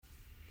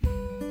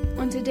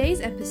On today's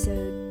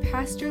episode,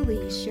 Pastor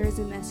Lee shares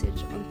a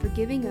message on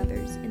forgiving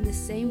others in the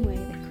same way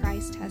that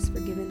Christ has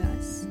forgiven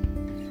us.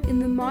 In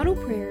the model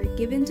prayer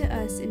given to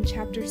us in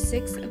chapter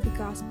 6 of the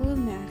Gospel of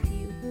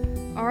Matthew,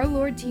 our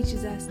Lord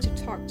teaches us to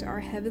talk to our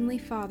Heavenly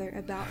Father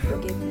about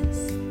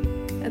forgiveness,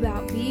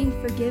 about being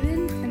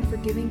forgiven and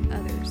forgiving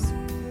others.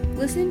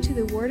 Listen to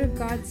the Word of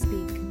God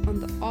speak on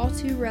the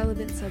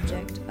all-too-relevant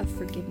subject of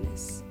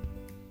forgiveness.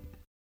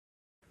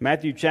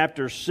 Matthew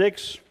chapter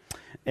 6.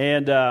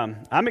 And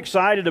I'm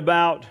excited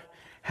about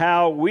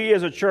how we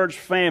as a church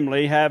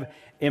family have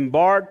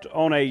embarked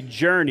on a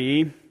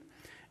journey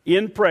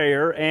in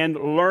prayer and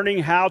learning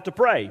how to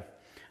pray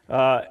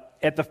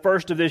at the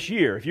first of this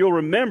year. If you'll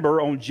remember,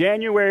 on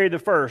January the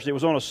 1st, it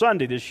was on a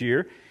Sunday this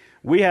year,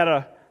 we had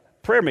a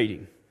prayer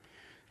meeting.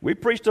 We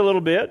preached a little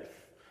bit,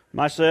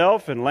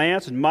 myself and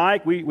Lance and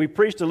Mike, we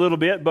preached a little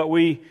bit, but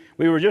we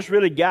were just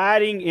really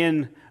guiding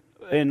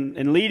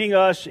in leading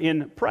us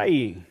in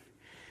praying.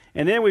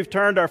 And then we've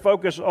turned our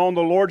focus on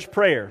the Lord's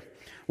Prayer,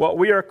 what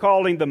we are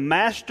calling the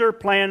master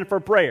plan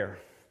for prayer,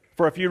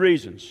 for a few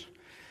reasons.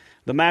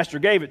 The Master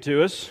gave it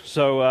to us,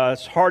 so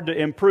it's hard to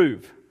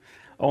improve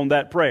on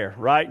that prayer,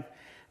 right?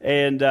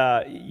 And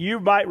you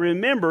might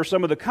remember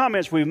some of the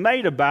comments we've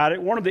made about it.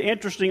 One of the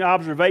interesting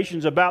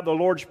observations about the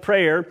Lord's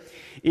Prayer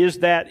is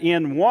that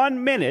in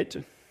 1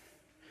 minute,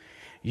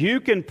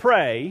 you can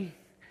pray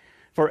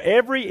for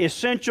every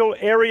essential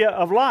area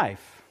of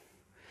life.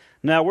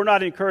 Now, we're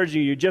not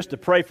encouraging you just to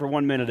pray for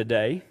 1 minute a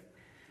day,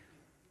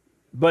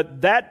 but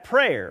that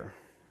prayer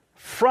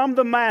from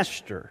the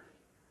Master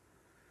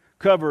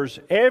covers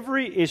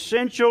every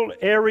essential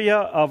area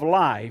of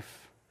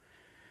life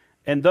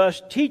and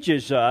thus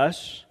teaches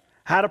us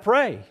how to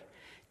pray,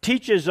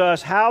 teaches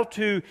us how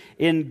to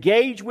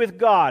engage with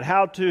God,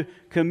 how to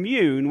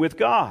commune with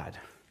God.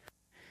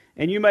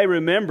 And you may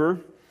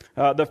remember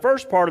the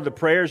first part of the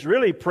prayer is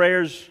really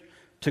prayers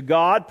to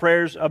God,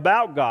 prayers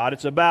about God.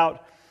 It's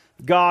about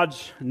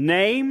God's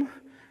name,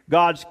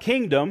 God's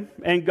kingdom,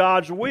 and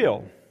God's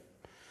will.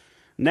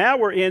 Now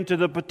we're into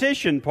the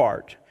petition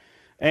part,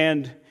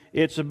 and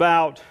it's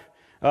about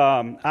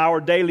our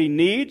daily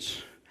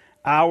needs,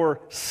 our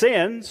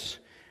sins,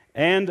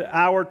 and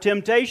our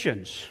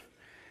temptations.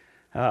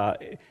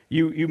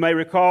 You may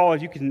recall,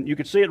 you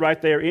can see it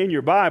right there in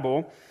your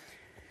Bible,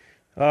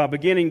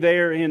 beginning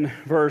there in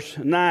verse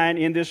 9,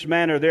 "In this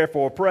manner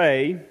therefore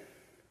pray."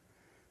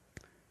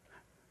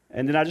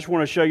 And then I just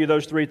want to show you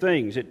those three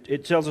things.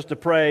 It tells us to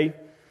pray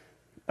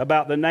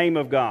about the name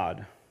of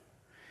God.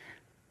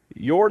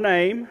 Your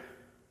name,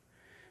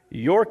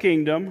 your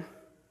kingdom,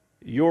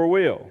 your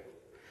will.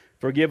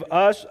 Forgive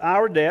us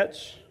our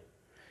debts.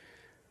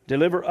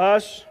 Deliver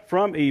us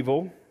from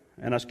evil.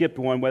 And I skipped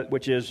one,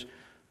 which is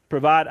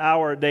provide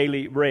our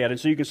daily bread. And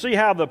so you can see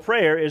how the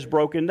prayer is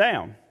broken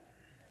down.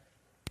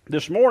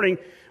 This morning,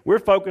 we're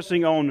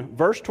focusing on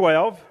verse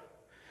 12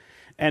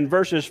 and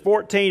verses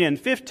 14 and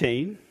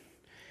 15.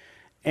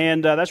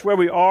 And that's where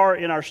we are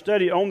in our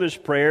study on this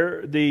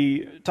prayer.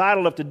 The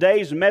title of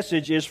today's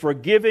message is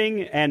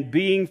Forgiving and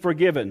Being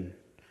Forgiven.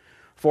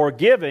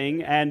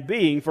 Forgiving and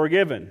Being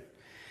Forgiven.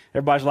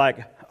 Everybody's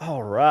like,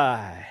 all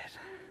right.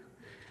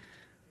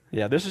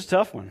 Yeah, this is a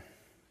tough one.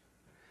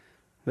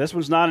 This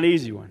one's not an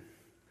easy one.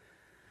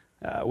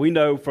 We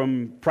know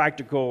from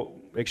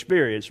practical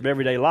experience, from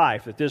everyday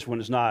life, that this one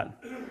is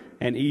not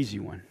an easy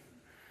one.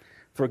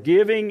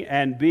 Forgiving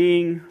and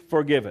being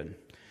forgiven.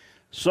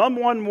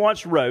 Someone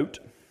once wrote,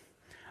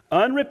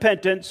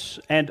 "Unrepentance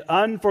and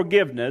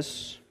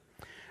unforgiveness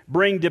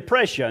bring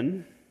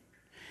depression,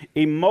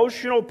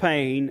 emotional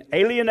pain,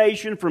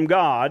 alienation from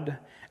God,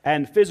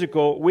 and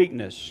physical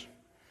weakness.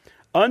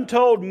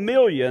 Untold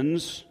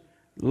millions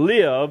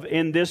live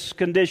in this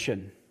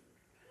condition.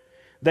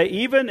 They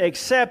even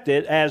accept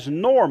it as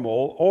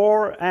normal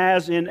or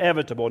as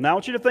inevitable." Now, I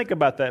want you to think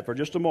about that for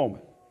just a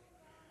moment.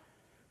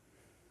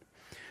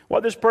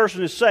 What this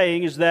person is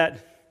saying is that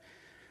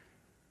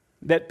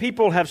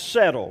people have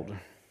settled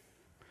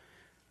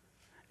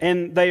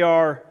and they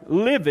are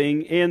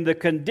living in the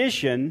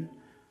condition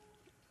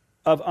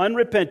of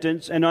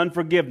unrepentance and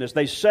unforgiveness.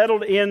 They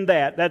settled in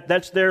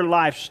that's their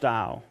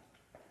lifestyle.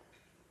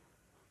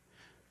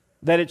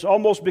 That it's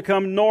almost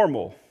become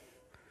normal.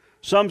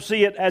 Some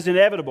see it as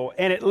inevitable,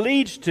 and it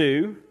leads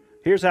to,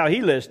 here's how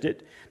he lists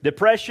it,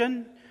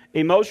 depression,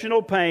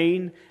 emotional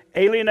pain,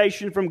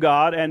 alienation from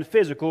God, and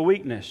physical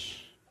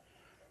weakness.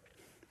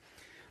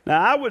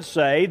 Now, I would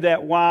say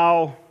that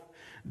while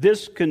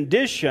this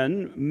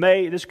condition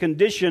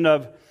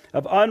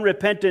of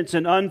unrepentance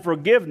and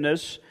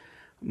unforgiveness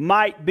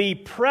might be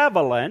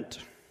prevalent,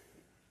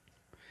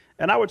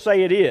 and I would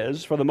say it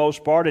is for the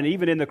most part, and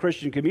even in the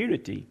Christian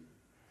community,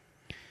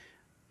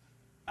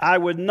 I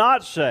would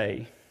not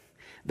say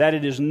that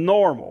it is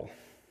normal,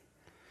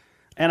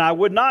 and I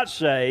would not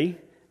say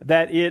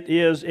that it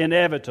is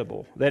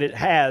inevitable, that it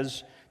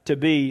has to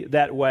be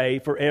that way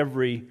for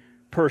every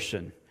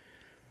person.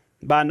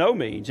 By no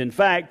means. In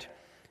fact,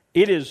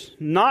 it is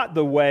not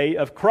the way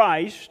of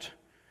Christ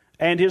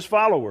and His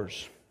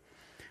followers.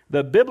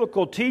 The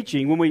biblical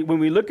teaching, when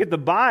we look at the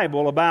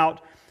Bible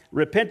about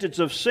repentance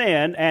of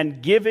sin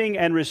and giving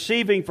and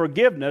receiving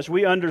forgiveness,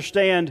 we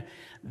understand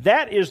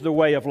that is the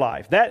way of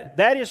life.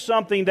 That is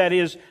something that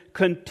is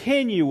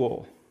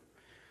continual.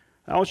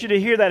 I want you to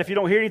hear that if you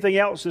don't hear anything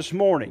else this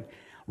morning.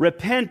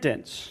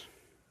 Repentance,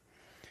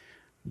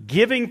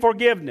 giving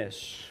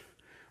forgiveness,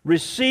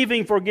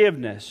 receiving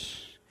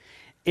forgiveness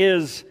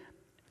is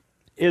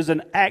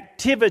an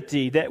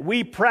activity that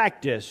we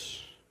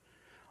practice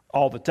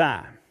all the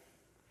time.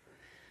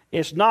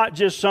 It's not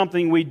just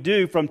something we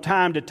do from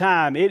time to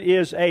time. It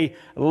is a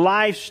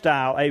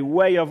lifestyle, a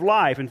way of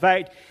life. In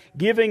fact,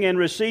 giving and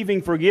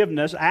receiving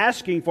forgiveness,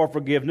 asking for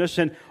forgiveness,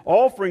 and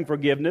offering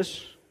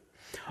forgiveness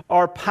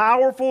are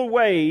powerful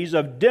ways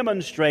of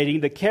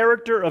demonstrating the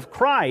character of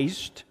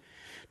Christ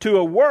to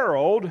a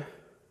world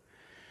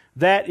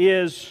that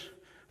is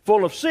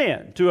full of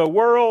sin, to a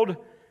world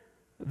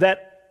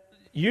that,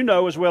 you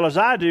know as well as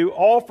I do,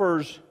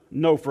 offers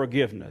no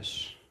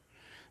forgiveness.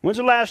 When's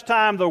the last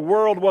time the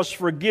world was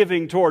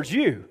forgiving towards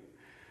you?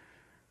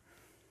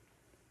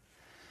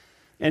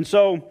 And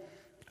so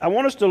I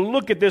want us to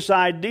look at this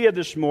idea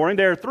this morning.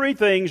 There are three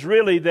things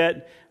really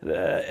that,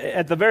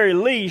 at the very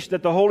least,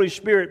 that the Holy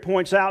Spirit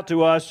points out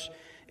to us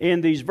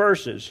in these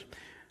verses.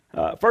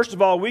 First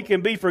of all, we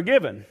can be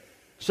forgiven.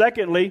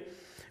 Secondly,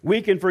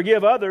 we can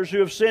forgive others who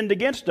have sinned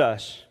against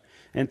us.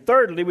 And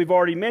thirdly, we've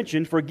already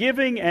mentioned,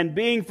 forgiving and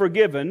being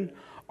forgiven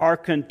are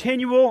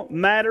continual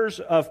matters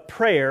of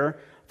prayer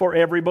for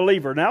every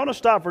believer. Now I want to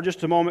stop for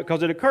just a moment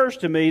because it occurs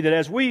to me that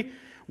as we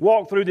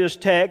walk through this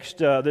text,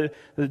 the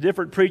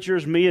different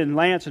preachers, me and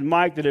Lance and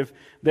Mike that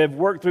have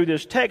worked through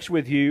this text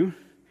with you,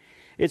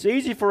 it's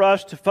easy for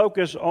us to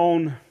focus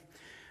on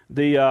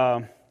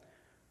the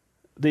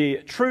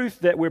truth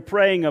that we're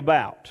praying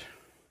about,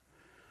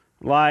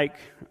 like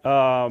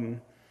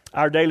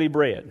our daily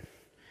bread.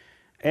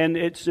 And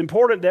it's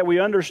important that we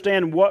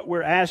understand what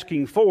we're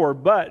asking for,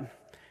 but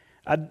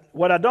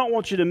what I don't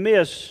want you to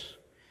miss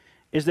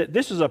is that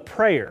this is a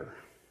prayer.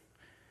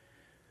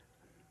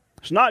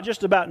 It's not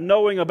just about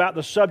knowing about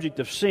the subject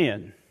of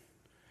sin.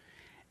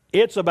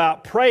 It's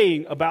about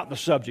praying about the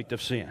subject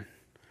of sin.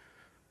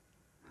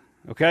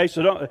 Okay,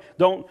 so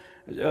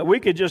we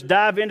could just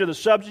dive into the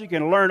subject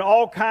and learn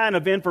all kind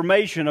of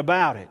information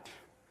about it.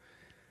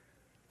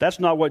 That's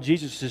not what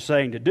Jesus is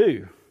saying to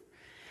do.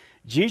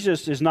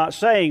 Jesus is not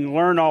saying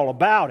learn all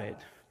about it.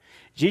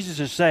 Jesus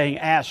is saying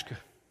ask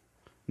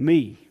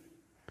me.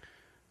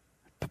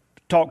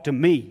 Talk to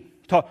me.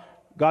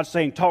 God's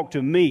saying talk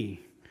to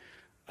me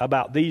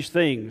about these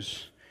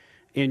things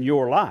in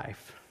your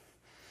life.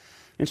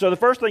 And so the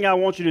first thing I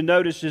want you to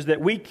notice is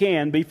that we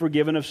can be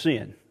forgiven of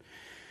sin.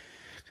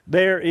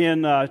 There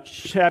in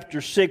chapter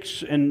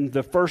 6 in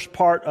the first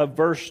part of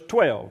verse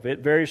 12, it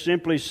very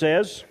simply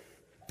says,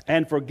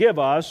 and forgive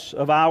us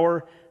of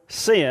our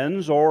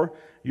sins, or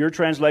your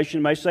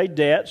translation may say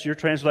debts, your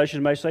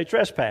translation may say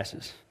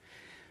trespasses.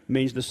 It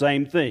means the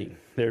same thing.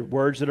 They're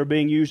words that are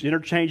being used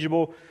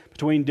interchangeable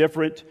between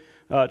different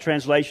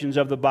translations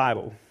of the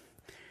Bible.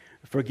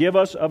 Forgive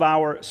us of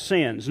our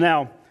sins.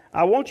 Now,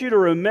 I want you to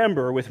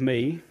remember with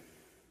me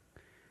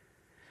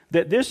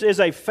that this is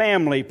a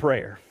family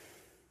prayer,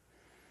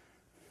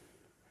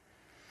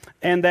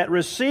 and that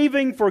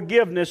receiving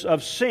forgiveness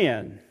of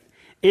sin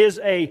is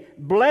a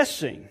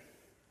blessing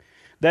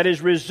that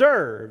is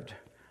reserved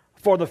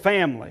for the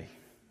family.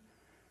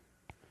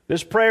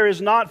 This prayer is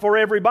not for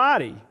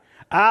everybody.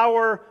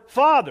 Our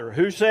Father,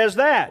 who says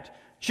that?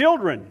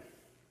 Children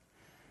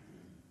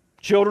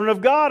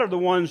of God are the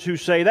ones who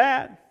say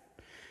that.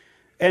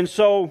 And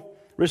so,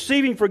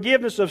 receiving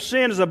forgiveness of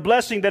sin is a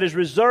blessing that is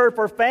reserved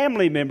for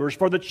family members,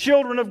 for the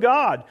children of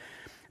God.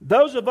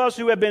 Those of us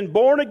who have been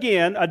born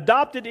again,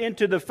 adopted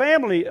into the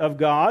family of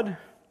God,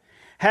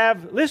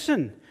 have,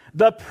 listen,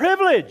 the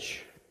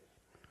privilege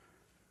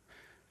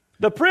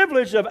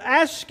of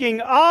asking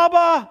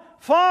Abba,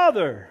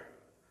 Father,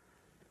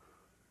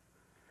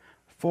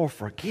 for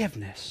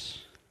forgiveness.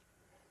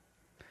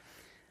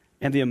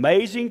 And the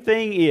amazing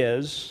thing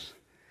is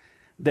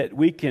that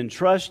we can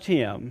trust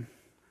Him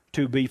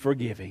to be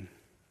forgiving.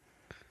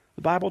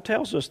 The Bible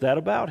tells us that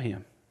about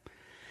Him.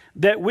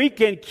 That we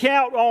can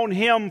count on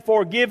Him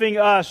forgiving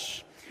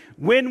us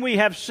when we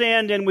have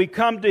sinned and we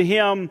come to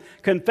Him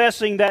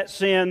confessing that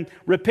sin,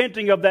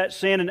 repenting of that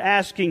sin, and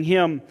asking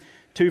Him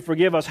to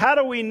forgive us. How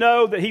do we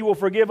know that He will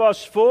forgive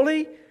us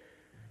fully?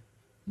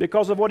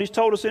 Because of what He's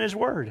told us in His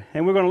Word.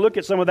 And we're going to look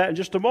at some of that in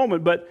just a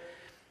moment, but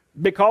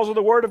because of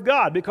the Word of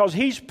God, because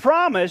He's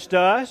promised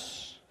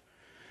us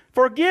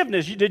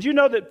forgiveness. Did you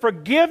know that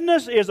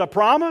forgiveness is a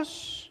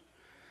promise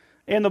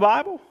in the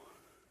Bible?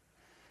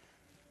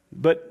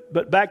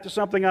 But back to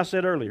something I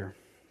said earlier.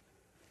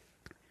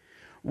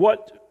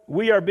 What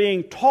we are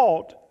being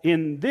taught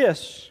in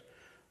this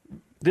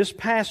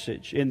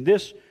passage, in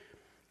this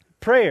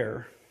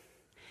prayer,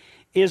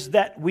 is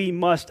that we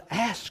must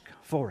ask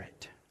for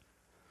it.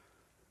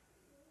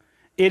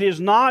 It is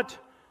not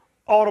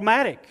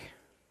automatic.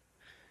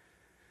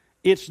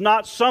 It's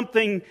not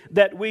something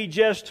that we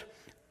just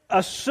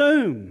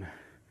assume.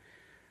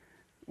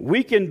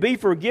 We can be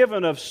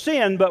forgiven of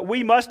sin, but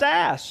we must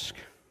ask.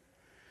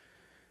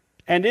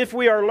 And if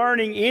we are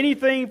learning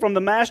anything from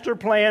the master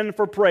plan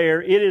for prayer,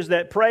 it is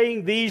that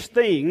praying these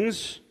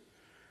things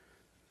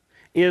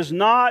is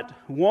not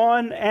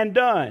one and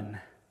done.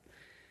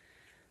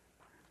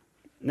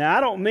 Now,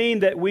 I don't mean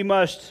that we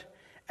must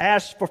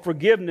ask for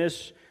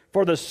forgiveness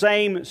for the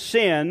same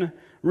sin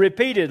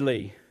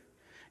repeatedly.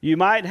 You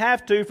might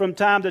have to from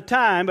time to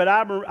time, but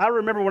I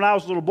remember when I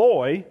was a little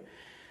boy,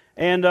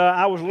 and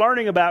I was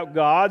learning about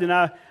God, and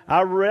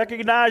I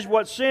recognized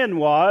what sin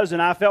was,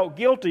 and I felt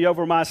guilty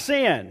over my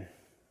sin.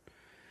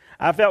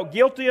 I felt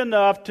guilty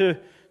enough to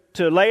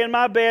lay in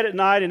my bed at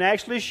night and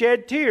actually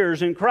shed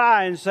tears and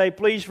cry and say,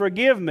 please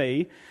forgive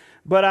me.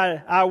 But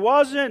I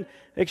wasn't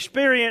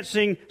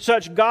experiencing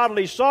such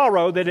godly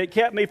sorrow that it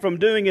kept me from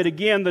doing it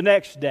again the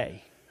next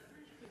day.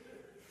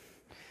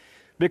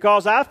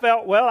 Because I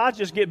felt, well, I'll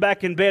just get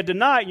back in bed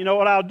tonight. You know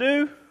what I'll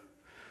do?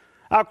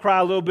 I'll cry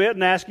a little bit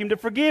and ask Him to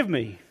forgive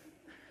me.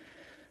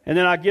 And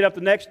then I get up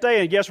the next day,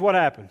 and guess what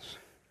happens?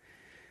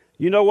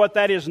 You know what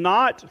that is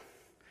not?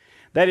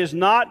 That is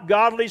not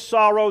godly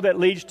sorrow that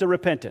leads to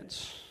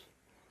repentance.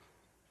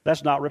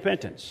 That's not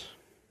repentance.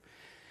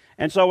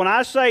 And so when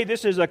I say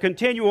this is a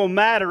continual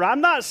matter, I'm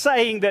not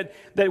saying that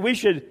we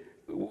should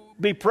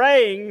be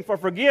praying for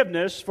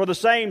forgiveness for the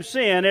same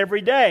sin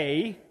every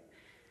day,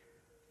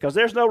 because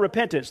there's no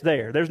repentance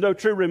there. There's no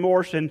true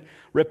remorse and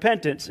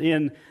repentance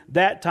in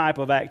that type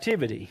of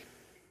activity.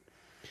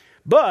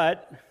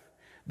 But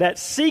that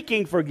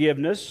seeking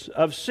forgiveness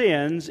of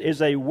sins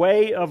is a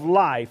way of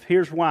life.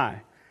 Here's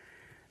why.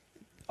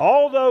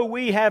 Although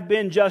we have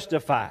been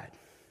justified,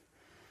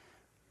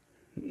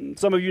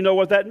 some of you know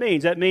what that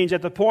means. That means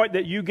at the point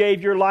that you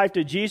gave your life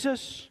to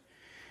Jesus,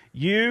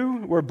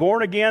 you were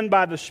born again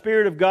by the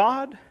Spirit of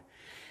God,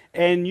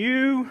 and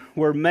you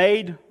were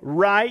made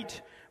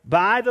right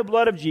by the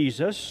blood of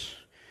Jesus,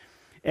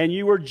 and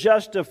you were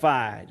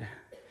justified.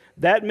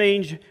 That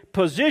means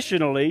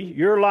positionally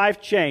your life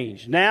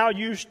changed. Now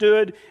you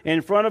stood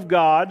in front of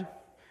God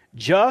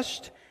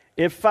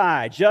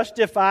justified.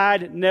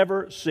 Justified,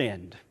 never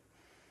sinned.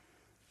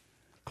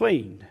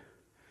 Cleaned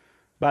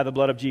by the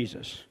blood of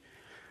Jesus.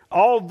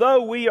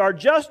 Although we are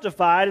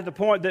justified at the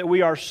point that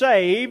we are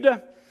saved,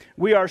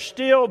 we are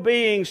still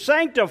being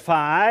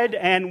sanctified,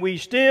 and we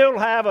still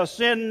have a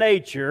sin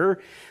nature.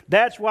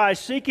 That's why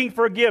seeking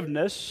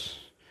forgiveness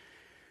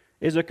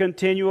is a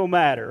continual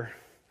matter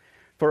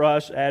for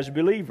us as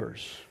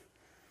believers.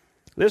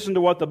 Listen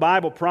to what the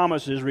Bible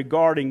promises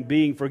regarding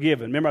being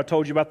forgiven. Remember I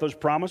told you about those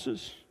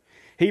promises?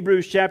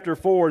 Hebrews chapter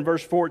 4 and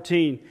verse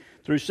 14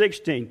 through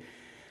 16.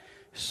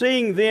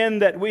 Seeing then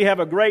that we have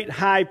a great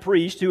high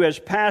priest who has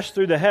passed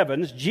through the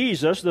heavens,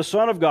 Jesus, the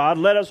Son of God,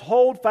 let us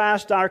hold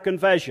fast our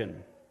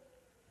confession.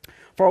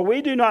 For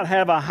we do not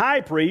have a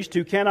high priest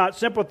who cannot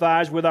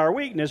sympathize with our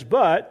weakness,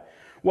 but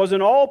was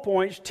in all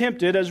points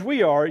tempted as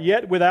we are,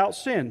 yet without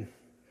sin.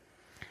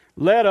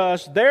 Let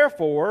us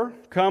therefore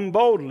come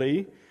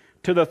boldly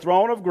to the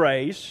throne of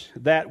grace,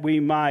 that we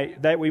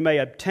may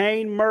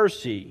obtain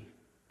mercy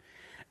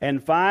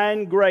and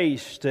find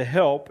grace to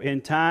help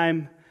in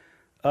time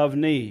of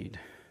need.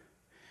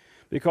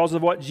 Because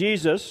of what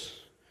Jesus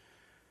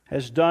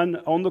has done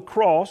on the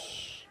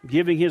cross,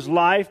 giving His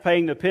life,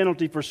 paying the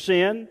penalty for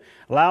sin,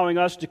 allowing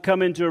us to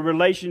come into a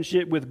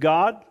relationship with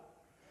God,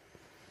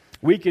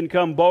 we can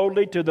come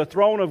boldly to the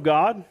throne of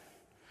God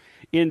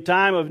in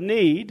time of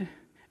need.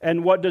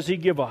 And what does He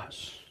give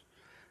us?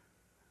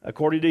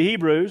 According to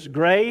Hebrews,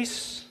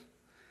 grace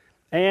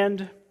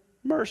and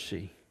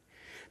mercy.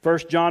 1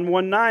 John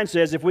 1:9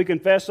 says, if we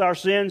confess our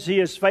sins, He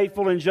is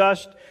faithful and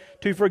just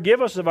to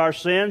forgive us of our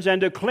sins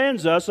and to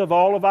cleanse us of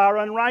all of our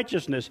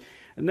unrighteousness.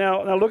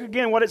 Now look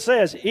again what it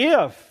says.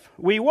 If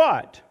we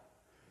what?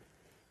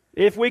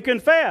 If we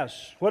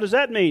confess. What does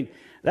that mean?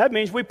 That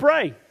means we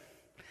pray.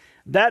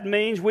 That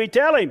means we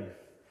tell Him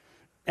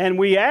and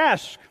we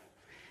ask.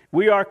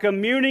 We are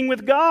communing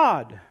with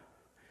God.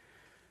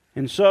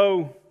 And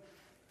so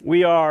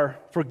we are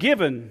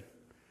forgiven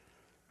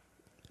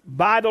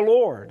by the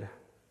Lord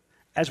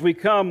as we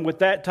come with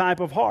that type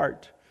of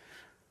heart.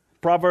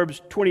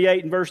 Proverbs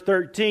 28 and verse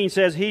 13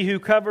 says, he who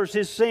covers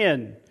his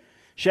sin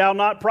shall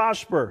not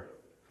prosper,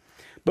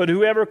 but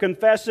whoever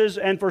confesses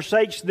and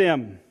forsakes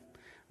them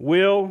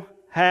will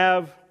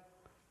have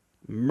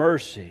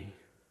mercy.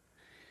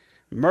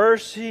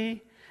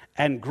 Mercy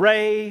and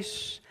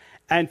grace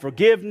and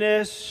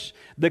forgiveness,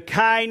 the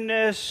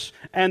kindness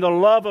and the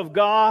love of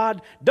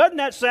God. Doesn't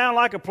that sound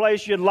like a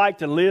place you'd like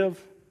to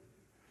live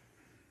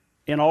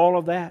in all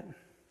of that?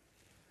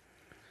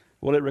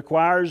 Well, it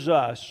requires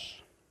us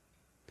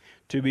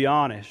to be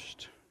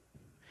honest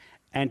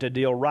and to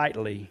deal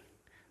rightly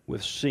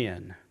with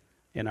sin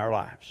in our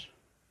lives.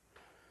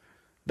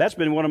 That's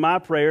been one of my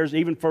prayers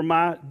even for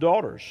my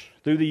daughters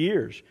through the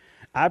years.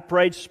 I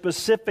prayed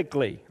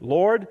specifically,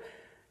 Lord,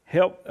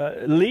 help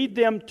lead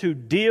them to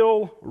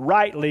deal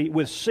rightly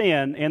with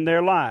sin in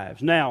their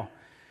lives. Now,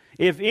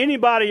 if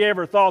anybody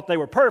ever thought they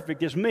were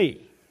perfect, it's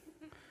me.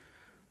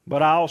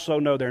 But I also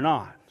know they're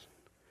not.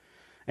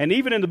 And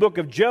even in the book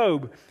of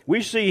Job,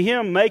 we see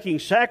him making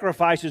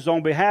sacrifices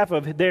on behalf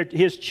of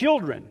his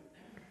children.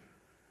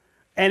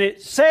 And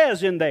it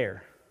says in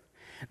there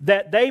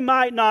that they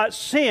might not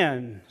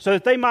sin, so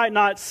that they might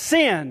not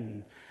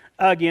sin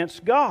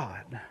against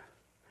God.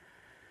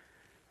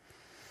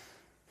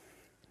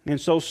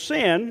 And so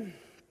sin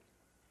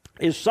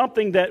is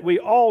something that we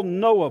all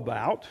know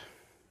about,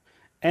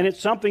 and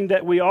it's something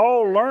that we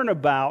all learn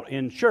about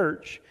in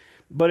church,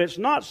 but it's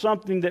not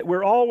something that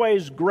we're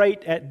always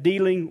great at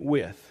dealing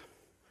with.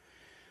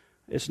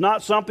 It's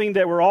not something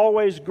that we're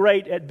always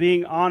great at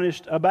being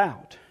honest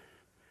about.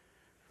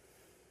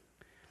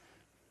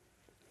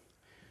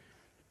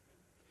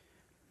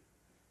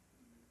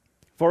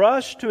 For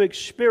us to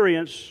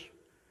experience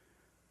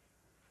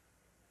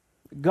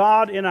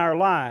God in our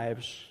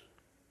lives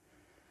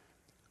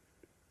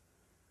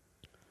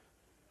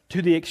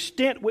to the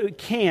extent we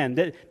can,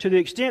 to the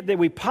extent that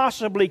we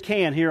possibly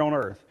can here on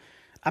earth,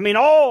 I mean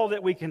all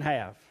that we can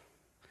have,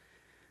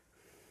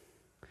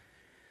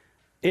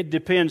 it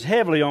depends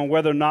heavily on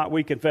whether or not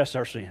we confess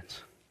our sins.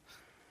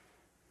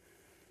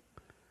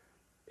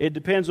 It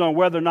depends on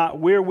whether or not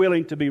we're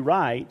willing to be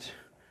right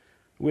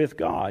with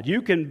God.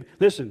 You can,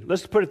 listen,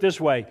 let's put it this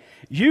way.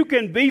 You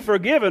can be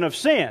forgiven of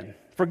sin.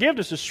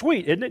 Forgiveness is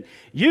sweet, isn't it?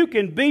 You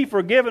can be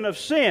forgiven of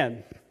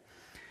sin.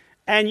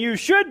 And you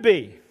should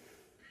be.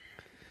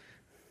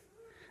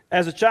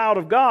 As a child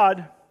of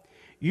God,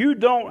 you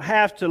don't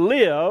have to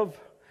live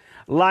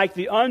like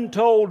the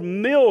untold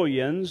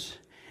millions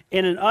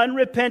in an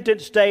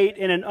unrepentant state,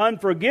 in an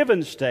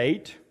unforgiven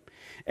state,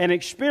 and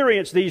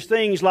experience these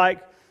things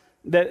like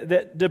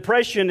that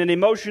depression and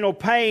emotional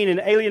pain and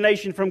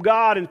alienation from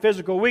God and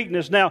physical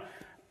weakness. Now,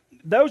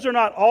 those are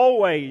not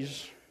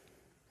always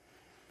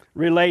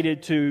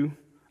related to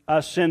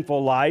a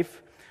sinful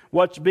life.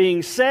 What's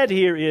being said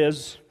here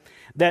is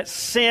that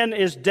sin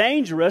is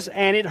dangerous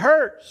and it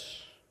hurts.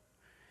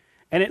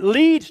 And it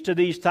leads to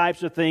these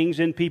types of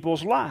things in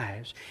people's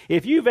lives.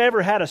 If you've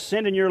ever had a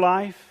sin in your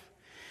life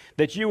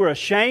that you were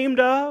ashamed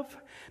of,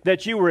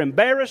 that you were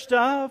embarrassed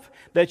of,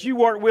 that you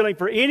weren't willing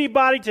for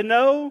anybody to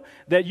know,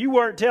 that you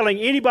weren't telling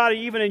anybody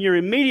even in your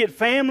immediate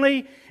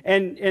family,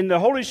 and the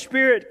Holy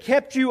Spirit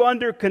kept you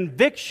under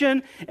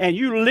conviction, and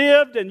you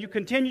lived and you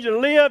continue to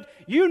live,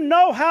 you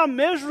know how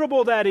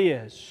miserable that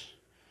is.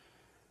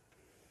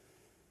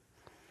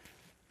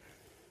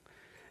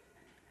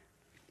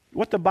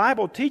 What the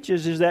Bible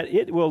teaches is that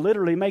it will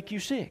literally make you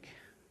sick.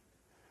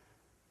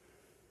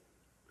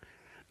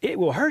 It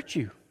will hurt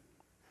you.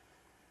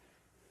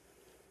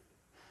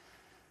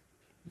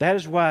 That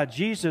is why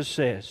Jesus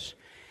says,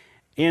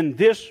 in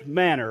this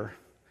manner,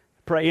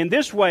 pray. In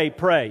this way,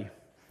 pray.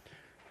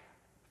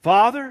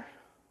 Father,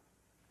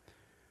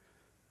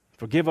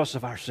 forgive us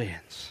of our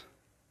sins.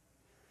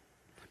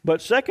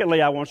 But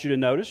secondly, I want you to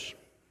notice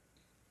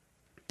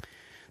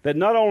that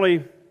not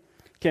only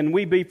can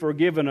we be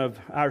forgiven of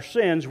our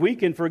sins, we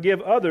can forgive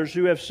others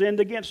who have sinned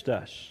against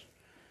us.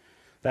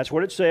 That's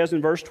what it says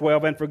in verse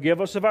 12, and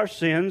forgive us of our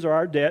sins or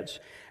our debts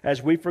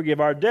as we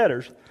forgive our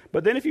debtors.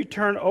 But then if you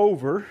turn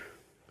over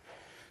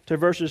to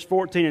verses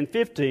 14 and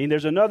 15,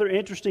 there's another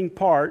interesting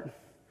part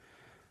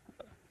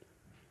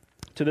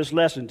to this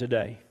lesson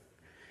today.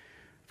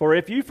 For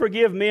if you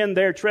forgive men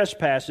their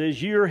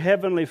trespasses, your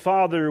heavenly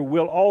Father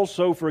will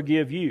also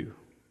forgive you.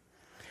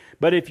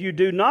 But if you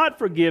do not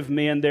forgive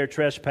men their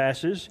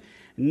trespasses,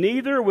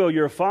 neither will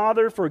your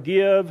Father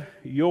forgive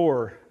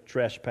your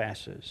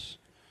trespasses.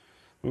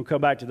 We'll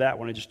come back to that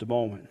one in just a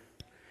moment.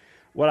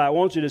 What I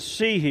want you to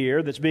see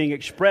here that's being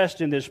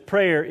expressed in this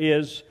prayer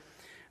is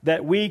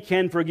that we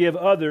can forgive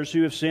others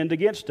who have sinned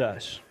against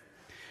us.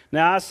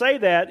 Now, I say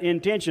that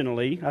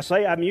intentionally.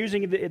 I'm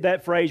using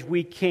that phrase,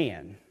 we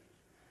can.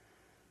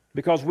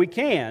 Because we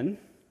can,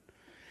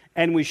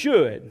 and we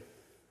should,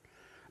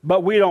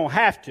 but we don't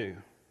have to.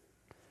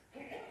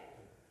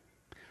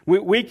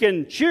 We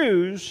can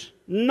choose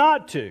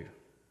not to.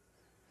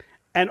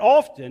 And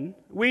often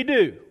we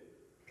do.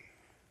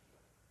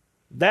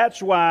 That's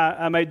why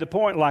I made the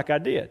point like I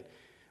did.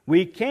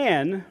 We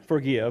can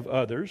forgive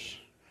others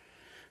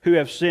who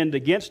have sinned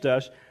against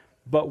us,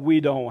 but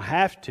we don't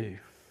have to.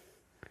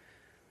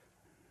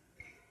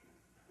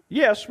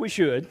 Yes, we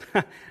should.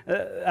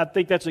 I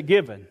think that's a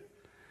given.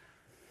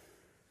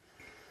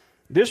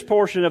 This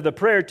portion of the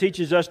prayer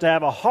teaches us to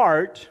have a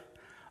heart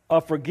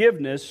of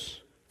forgiveness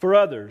for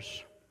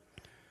others,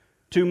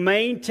 to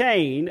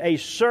maintain a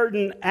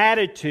certain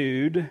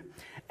attitude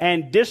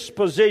and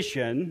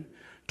disposition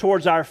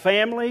towards our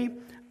family,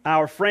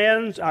 our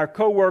friends, our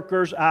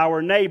co-workers,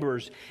 our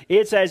neighbors.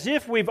 It's as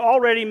if we've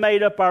already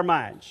made up our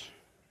minds.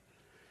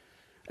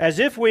 As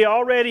if we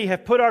already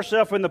have put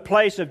ourselves in the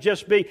place of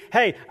just being,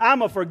 hey,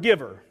 I'm a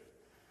forgiver.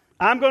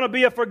 I'm going to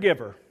be a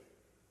forgiver.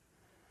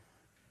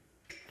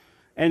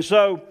 And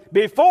so,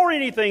 before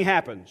anything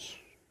happens,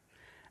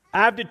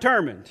 I've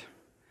determined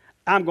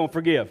I'm going to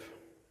forgive.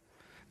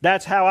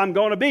 That's how I'm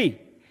going to be.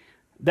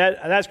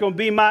 That's going to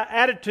be my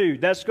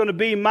attitude. That's going to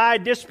be my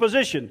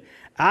disposition.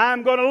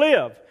 I'm going to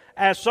live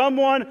as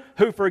someone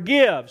who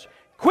forgives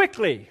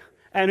quickly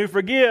and who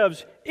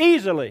forgives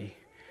easily.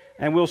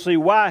 And we'll see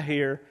why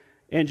here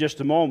in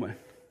just a moment.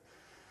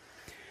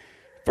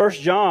 1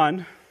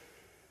 John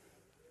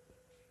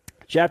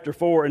chapter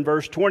 4 and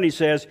verse 20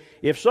 says,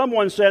 "If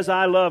someone says,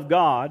 'I love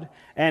God,'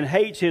 and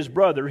hates his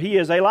brother, he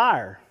is a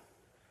liar.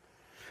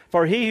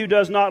 For he who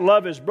does not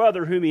love his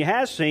brother whom he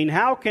has seen,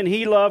 how can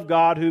he love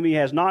God whom he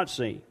has not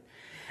seen?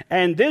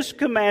 And this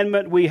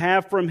commandment we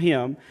have from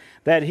him,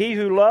 that he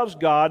who loves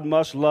God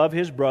must love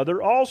his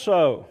brother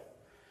also."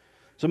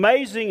 It's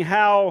amazing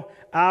how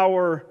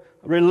our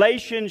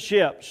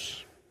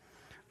relationships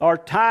are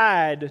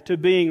tied to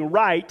being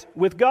right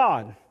with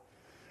God.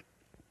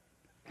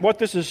 What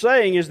this is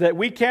saying is that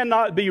we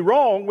cannot be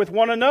wrong with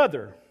one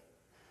another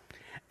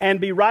and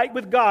be right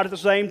with God at the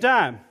same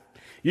time.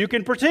 You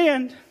can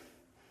pretend,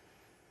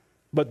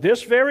 but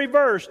this very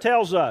verse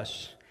tells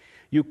us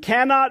you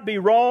cannot be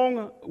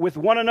wrong with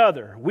one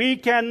another. We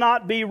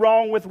cannot be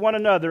wrong with one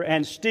another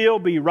and still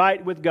be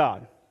right with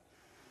God.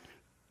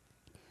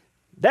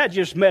 That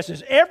just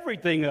messes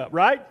everything up,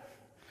 right?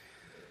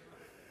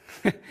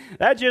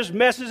 That just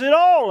messes it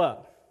all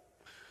up.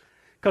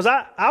 Because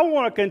I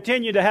want to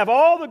continue to have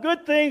all the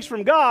good things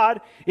from God,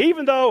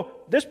 even though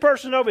this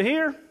person over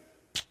here,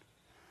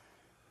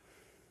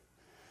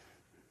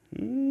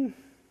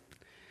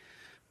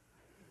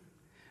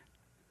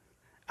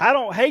 I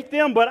don't hate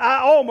them, but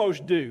I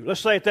almost do.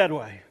 Let's say it that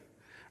way.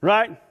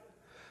 Right?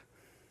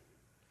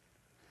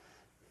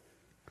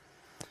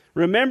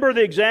 Remember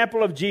the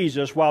example of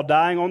Jesus while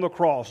dying on the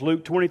cross,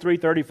 Luke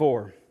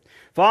 23:34.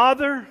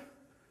 "Father,"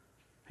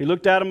 he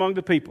looked out among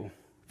the people,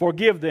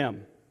 "forgive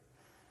them,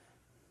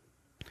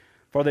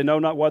 for they know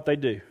not what they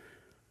do."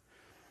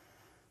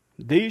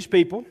 These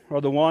people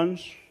are the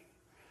ones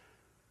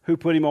who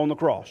put him on the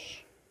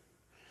cross.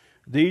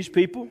 These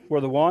people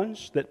were the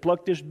ones that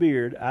plucked his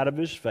beard out of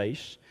his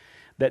face,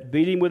 that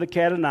beat him with a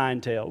cat of nine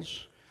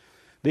tails.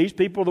 These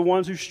people are the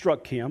ones who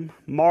struck him,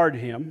 marred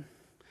him,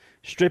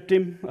 stripped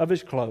him of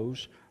his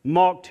clothes,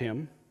 mocked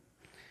him.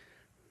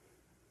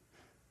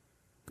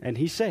 And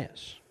he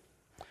says,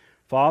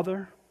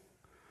 "Father,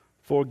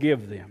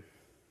 forgive them."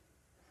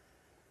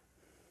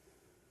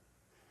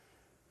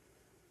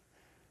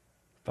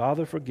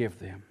 Father, forgive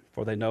them,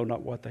 for they know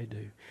not what they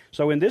do.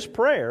 So in this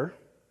prayer,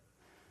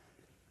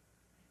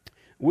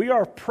 we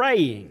are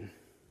praying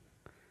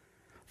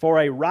for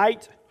a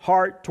right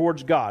heart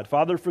towards God.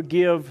 Father,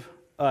 forgive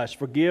us,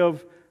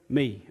 forgive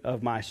me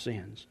of my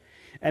sins.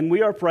 And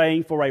we are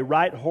praying for a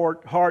right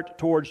heart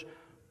towards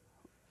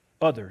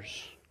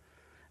others.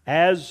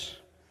 As,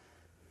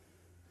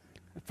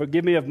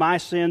 forgive me of my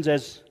sins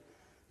as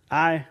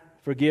I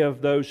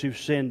forgive those who've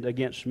sinned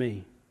against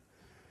me.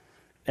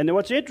 And then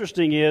what's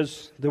interesting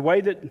is the way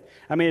that,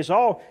 it's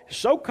all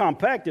so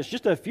compact, it's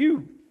just a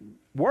few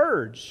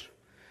words.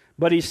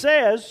 But he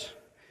says,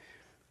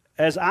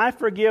 as I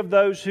forgive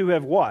those who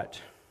have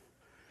what?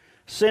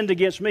 Sinned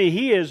against me.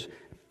 He is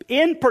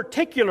in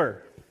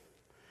particular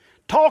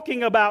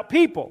talking about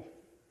people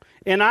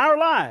in our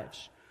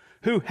lives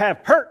who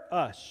have hurt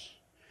us,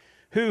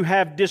 who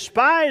have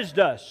despised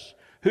us,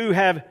 who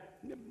have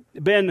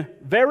been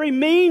very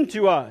mean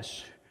to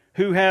us,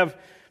 who have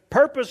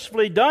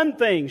purposefully done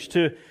things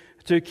to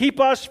keep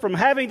us from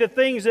having the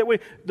things that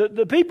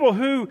the people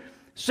who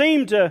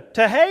seem to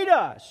hate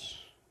us.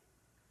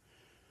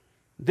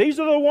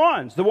 These are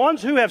the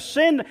ones who have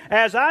sinned,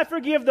 as I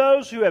forgive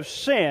those who have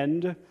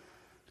sinned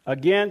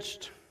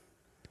against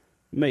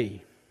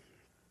me.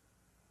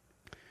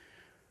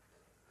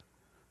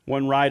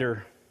 One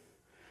writer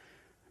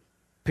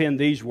penned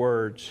these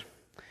words: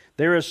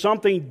 "There is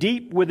something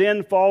deep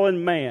within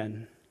fallen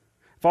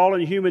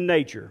human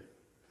nature,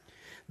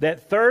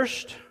 that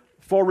thirsts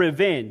for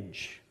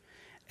revenge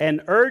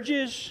and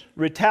urges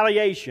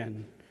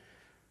retaliation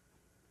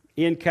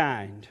in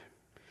kind.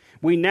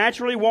 We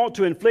naturally want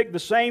to inflict the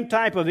same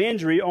type of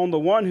injury on the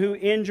one who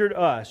injured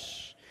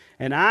us.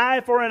 An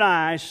eye for an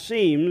eye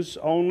seems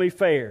only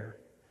fair.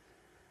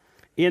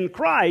 In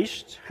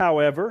Christ,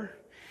 however,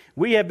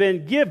 we have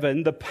been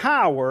given the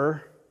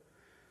power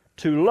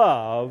to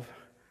love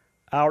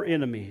our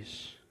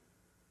enemies."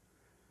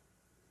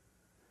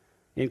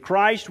 In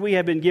Christ, we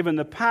have been given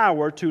the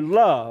power to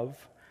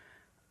love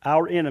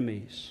our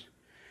enemies.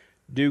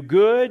 Do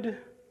good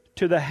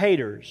to the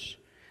haters,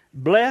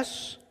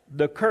 bless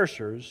the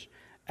cursers,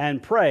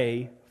 and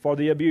pray for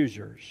the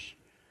abusers.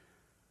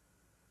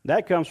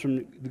 That comes from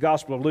the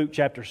Gospel of Luke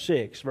chapter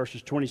 6,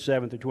 verses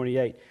 27 through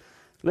 28.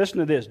 Listen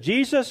to this.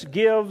 Jesus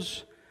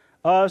gives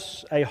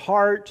us a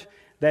heart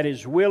that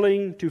is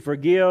willing to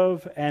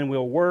forgive and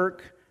will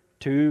work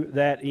to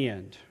that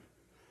end.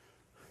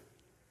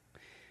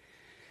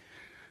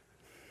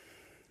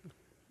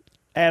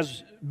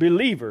 As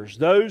believers,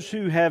 those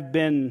who have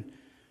been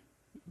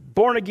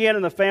born again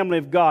in the family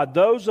of God,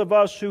 those of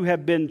us who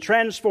have been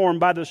transformed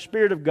by the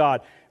Spirit of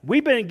God,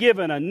 we've been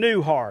given a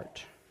new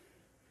heart.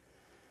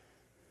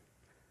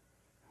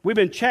 We've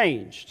been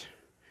changed.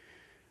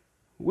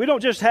 We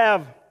don't just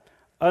have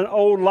an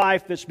old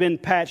life that's been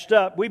patched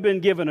up. We've been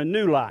given a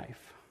new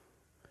life,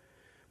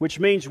 which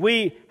means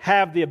we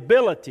have the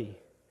ability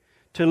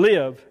to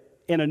live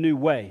in a new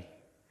way.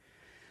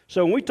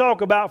 So when we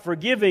talk about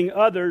forgiving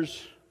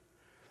others,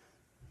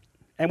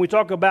 and we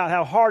talk about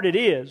how hard it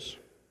is,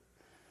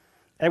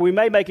 And we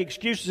may make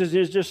excuses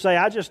and just say,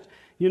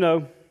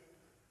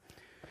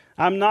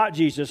 I'm not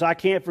Jesus. I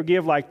can't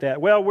forgive like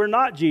that. Well, we're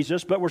not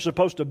Jesus, but we're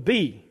supposed to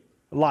be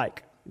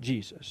like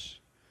Jesus.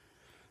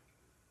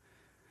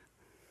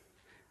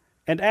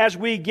 And as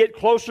we get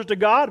closer to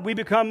God, we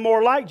become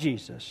more like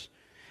Jesus.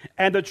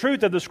 And the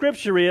truth of the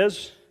Scripture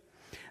is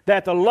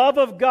that the love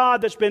of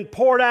God that's been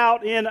poured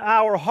out in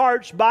our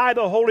hearts by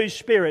the Holy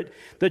Spirit,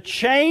 the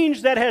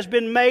change that has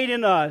been made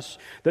in us,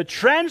 the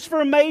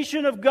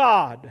transformation of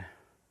God,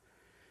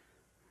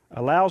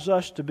 allows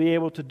us to be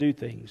able to do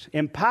things,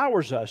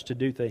 empowers us to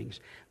do things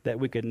that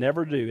we could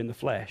never do in the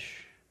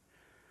flesh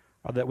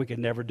or that we could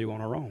never do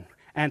on our own.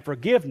 And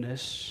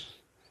forgiveness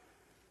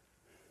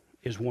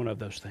is one of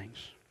those things.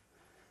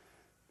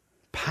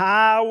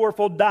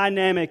 Powerful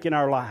dynamic in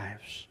our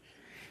lives.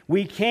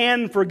 We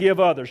can forgive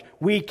others.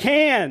 We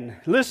can,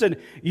 listen,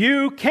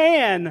 you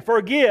can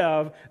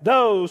forgive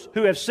those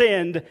who have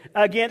sinned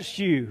against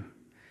you.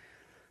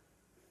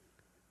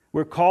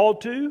 We're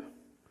called to,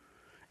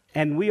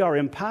 and we are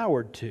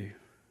empowered to.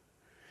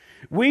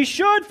 We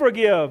should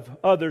forgive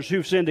others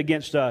who've sinned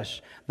against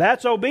us.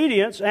 That's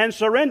obedience and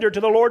surrender to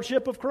the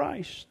Lordship of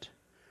Christ.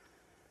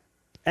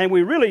 And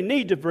we really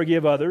need to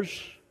forgive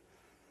others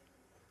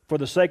for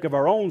the sake of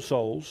our own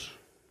souls.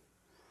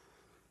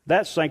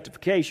 That's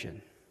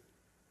sanctification.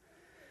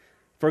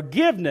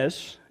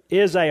 Forgiveness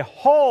is a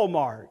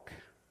hallmark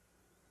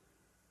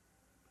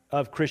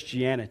of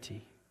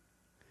Christianity.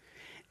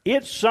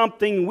 It's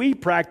something we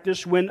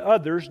practice when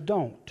others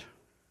don't.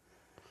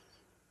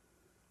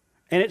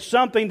 And it's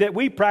something that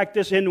we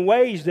practice in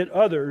ways that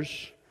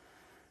others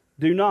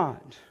do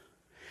not.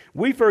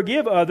 We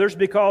forgive others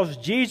because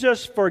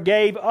Jesus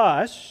forgave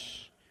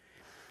us.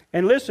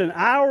 And listen,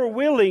 our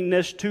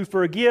willingness to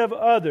forgive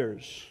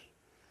others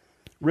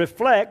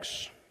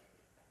reflects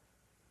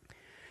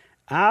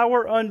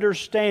our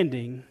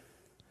understanding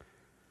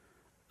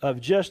of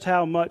just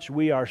how much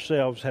we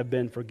ourselves have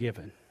been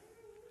forgiven.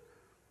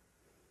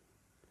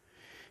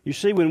 You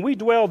see, when we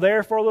dwell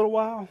there for a little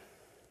while,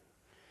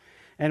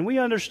 and we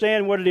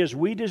understand what it is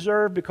we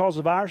deserve because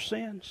of our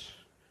sins,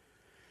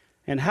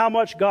 and how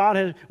much God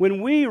has,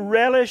 when we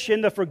relish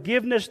in the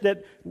forgiveness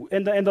that,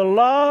 and the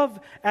love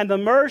and the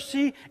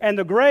mercy and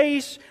the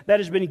grace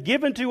that has been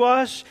given to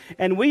us,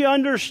 and we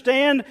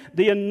understand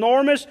the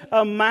enormous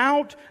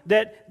amount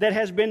that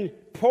has been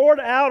poured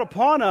out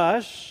upon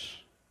us,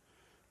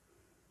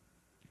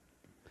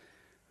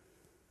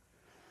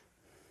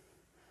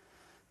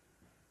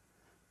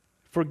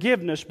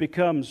 forgiveness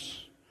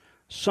becomes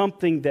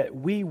something that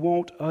we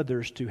want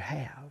others to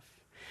have.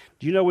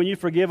 Do you know when you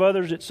forgive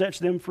others, it sets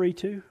them free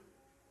too?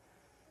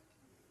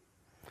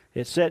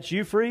 It sets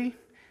you free,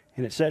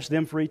 and it sets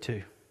them free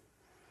too.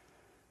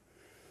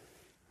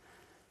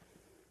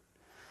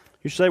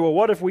 You say, well,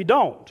 what if we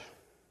don't?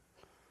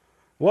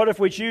 What if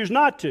we choose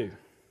not to?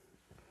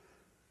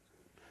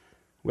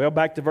 Well,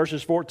 back to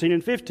verses 14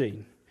 and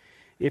 15.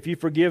 If you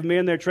forgive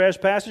men their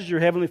trespasses,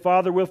 your heavenly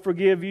Father will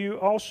forgive you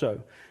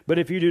also. But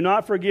if you do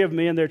not forgive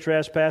men their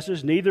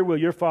trespasses, neither will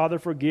your Father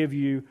forgive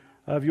you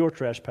of your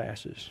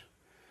trespasses.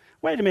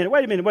 Wait a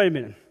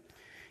minute.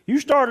 You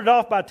started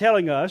off by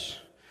telling us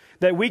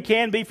that we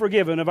can be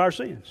forgiven of our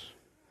sins.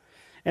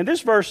 And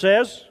this verse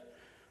says,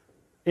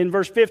 in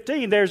verse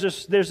 15, there's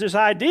this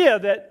idea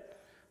that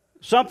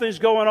something's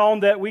going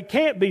on that we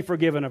can't be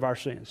forgiven of our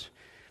sins.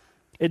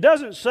 It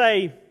doesn't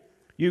say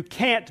you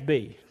can't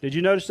be. Did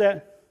you notice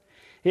that?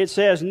 It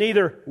says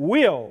neither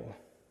will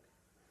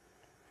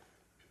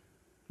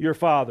your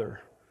Father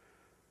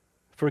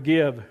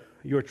forgive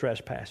your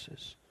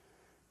trespasses.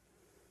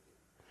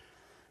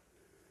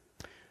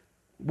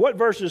 What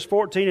verses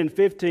 14 and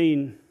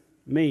 15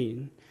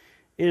 mean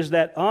is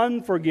that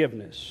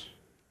unforgiveness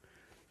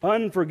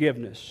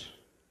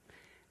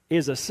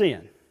is a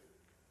sin.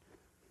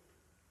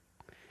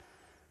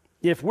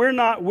 If we're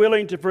not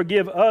willing to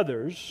forgive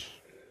others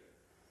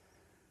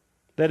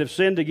that have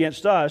sinned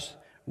against us,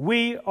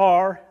 we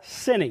are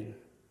sinning.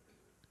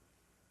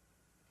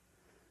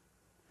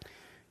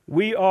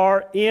 We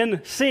are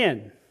in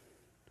sin.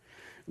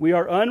 We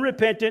are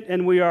unrepentant,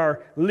 and we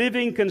are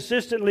living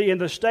consistently in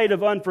the state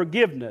of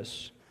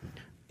unforgiveness.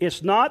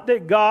 It's not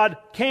that God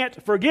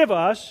can't forgive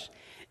us,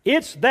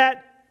 it's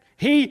that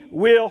He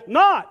will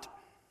not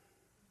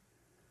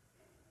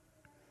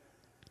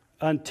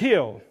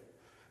until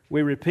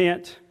we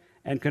repent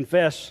and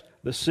confess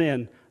the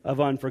sin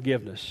of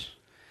unforgiveness.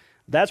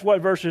 That's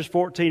what verses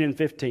 14 and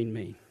 15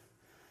 mean.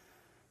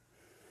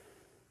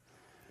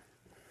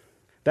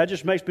 That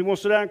just makes me want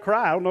to sit down and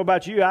cry. I don't know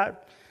about you. A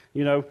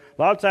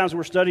lot of times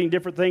we're studying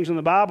different things in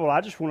the Bible. I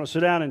just want to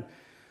sit down and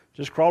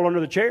just crawl under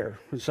the chair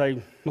and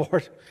say,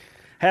 Lord,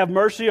 have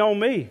mercy on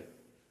me.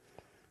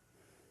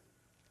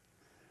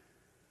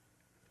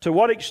 To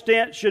what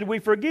extent should we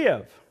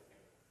forgive?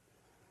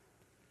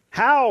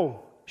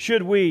 How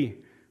should we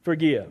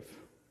forgive?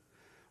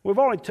 We've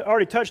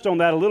already touched on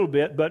that a little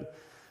bit, but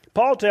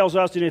Paul tells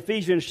us in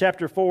Ephesians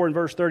chapter 4 and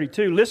verse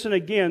 32, listen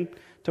again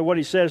to what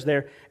he says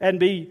there, and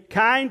be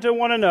kind to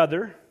one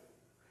another,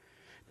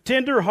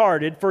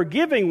 tender-hearted,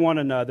 forgiving one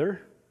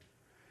another,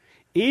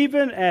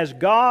 even as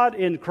God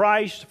in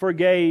Christ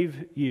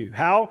forgave you.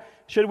 How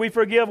should we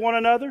forgive one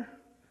another?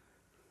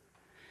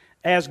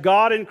 As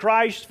God in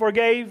Christ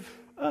forgave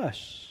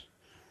us.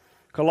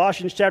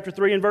 Colossians chapter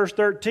 3 and verse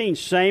 13,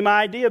 same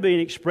idea being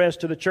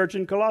expressed to the church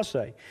in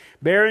Colossae.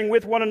 Bearing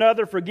with one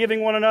another,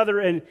 forgiving one another,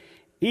 and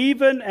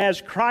even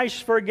as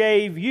Christ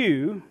forgave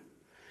you,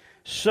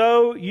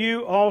 so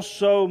you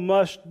also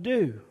must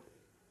do.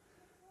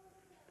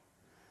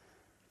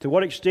 To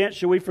what extent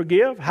should we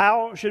forgive?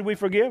 How should we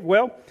forgive?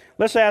 Well,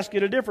 let's ask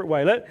it a different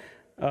way.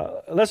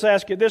 Let's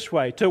ask it this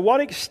way. To what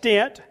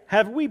extent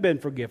have we been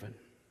forgiven?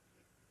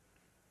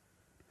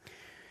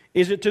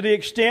 Is it to the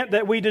extent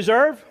that we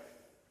deserve?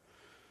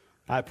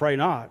 I pray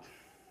not.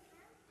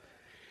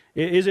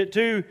 Is it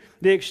to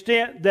the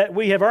extent that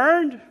we have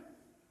earned?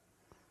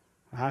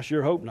 I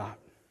sure hope not.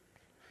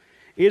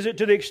 Is it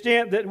to the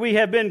extent that we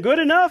have been good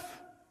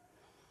enough?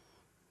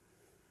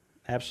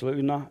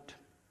 Absolutely not.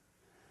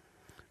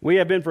 We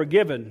have been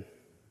forgiven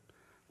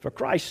for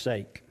Christ's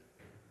sake.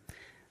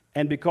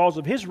 And because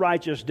of His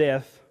righteous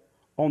death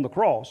on the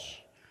cross,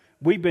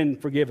 we've been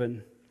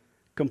forgiven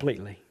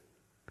completely,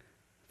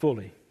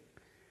 fully.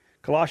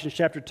 Colossians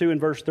chapter 2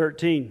 and verse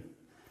 14.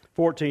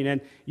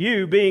 And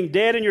you, being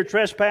dead in your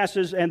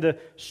trespasses and the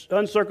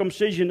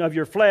uncircumcision of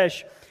your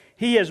flesh,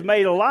 He has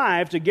made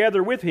alive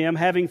together with Him,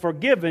 having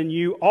forgiven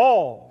you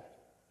all.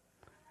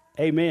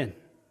 Amen.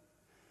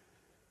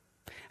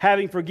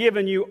 Having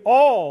forgiven you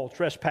all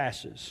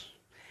trespasses,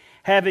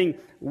 having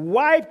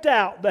wiped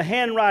out the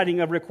handwriting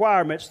of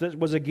requirements that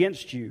was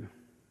against you,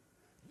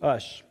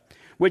 us,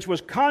 which was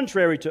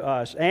contrary to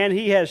us, and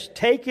He has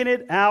taken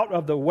it out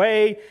of the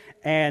way,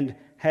 and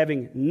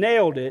having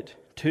nailed it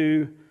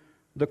to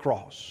the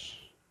cross.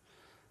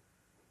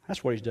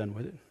 That's what He's done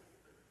with it.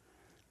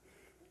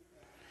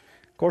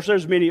 Of course,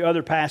 there's many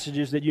other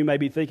passages that you may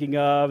be thinking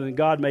of, and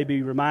God may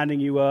be reminding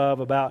you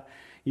of about,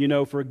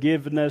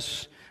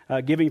 forgiveness,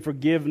 giving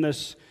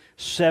forgiveness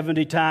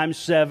 70 times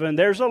 7.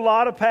 There's a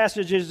lot of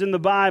passages in the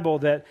Bible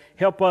that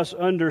help us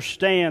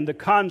understand the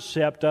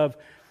concept of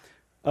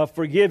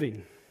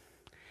forgiving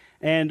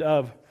and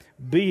of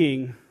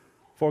being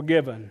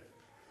forgiven.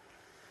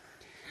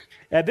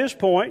 At this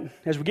point,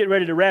 as we get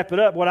ready to wrap it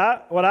up, what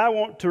I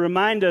want to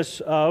remind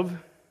us of,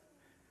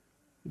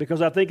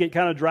 because I think it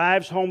kind of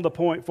drives home the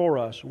point for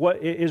us,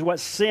 what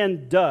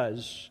sin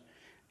does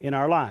in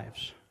our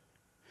lives.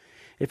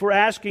 If we're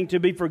asking to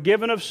be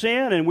forgiven of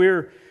sin, and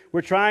we're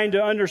trying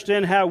to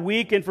understand how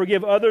we can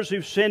forgive others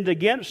who've sinned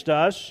against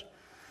us,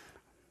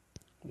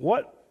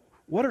 what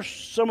are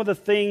some of the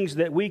things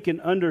that we can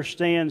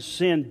understand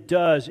sin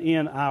does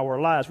in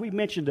our lives? We've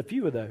mentioned a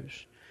few of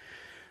those.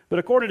 But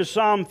according to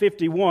Psalm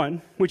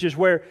 51, which is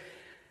where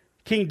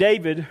King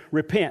David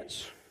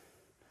repents,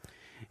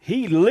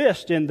 he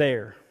lists in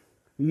there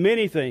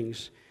many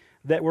things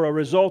that were a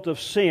result of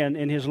sin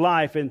in his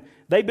life, and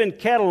they've been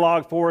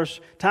cataloged for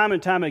us time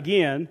and time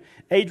again.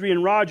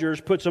 Adrian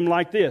Rogers puts them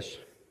like this: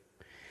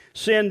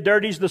 sin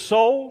dirties the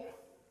soul,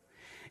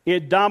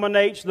 it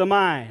dominates the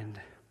mind,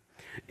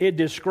 it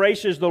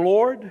disgraces the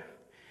Lord,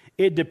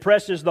 it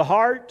depresses the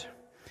heart,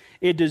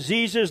 it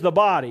diseases the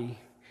body,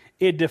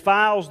 it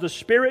defiles the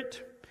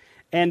spirit,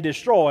 and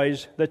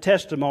destroys the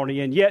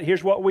testimony. And yet,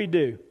 here's what we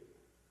do.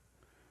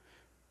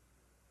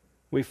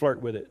 We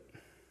flirt with it.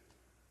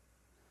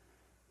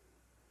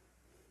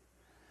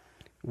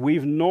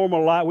 We've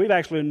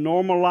actually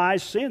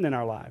normalized sin in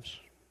our lives.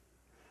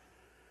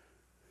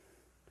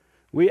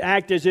 We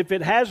act as if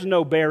it has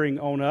no bearing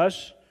on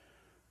us,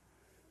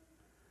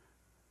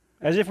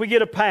 as if we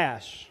get a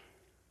pass.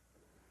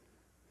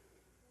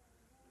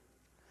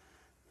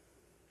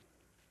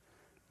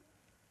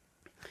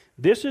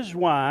 This is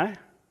why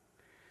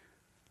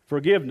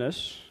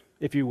forgiveness,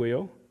 if you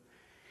will,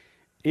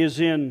 is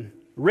in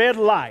red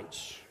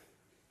lights,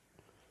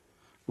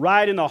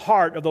 right in the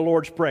heart of the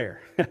Lord's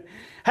Prayer.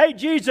 Hey,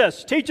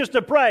 Jesus, teach us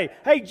to pray.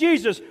 Hey,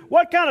 Jesus,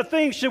 what kind of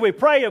things should we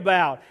pray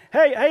about?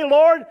 Hey,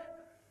 Lord.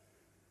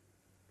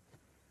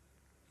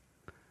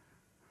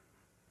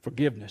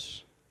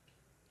 Forgiveness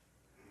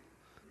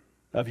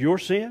of your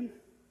sin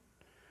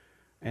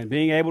and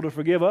being able to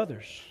forgive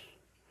others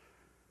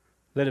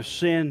that have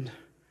sinned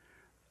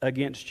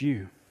against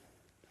you.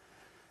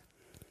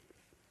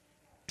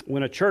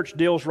 When a church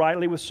deals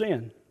rightly with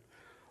sin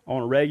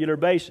on a regular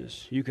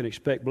basis, you can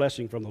expect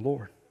blessing from the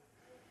Lord.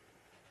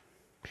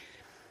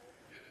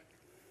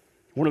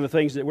 One of the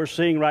things that we're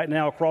seeing right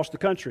now across the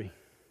country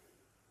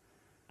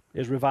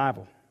is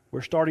revival.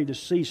 We're starting to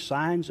see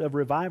signs of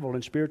revival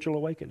and spiritual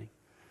awakening.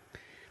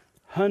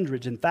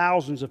 Hundreds and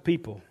thousands of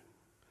people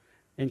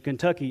in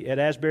Kentucky at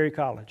Asbury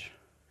College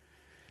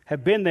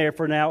have been there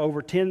for now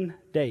over 10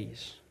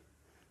 days.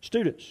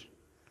 Students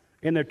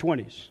in their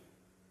 20s.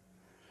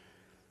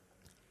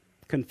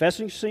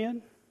 Confessing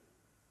sin,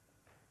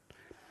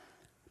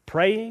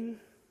 praying,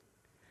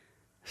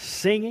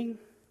 singing,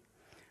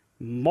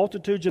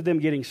 multitudes of them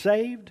getting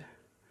saved,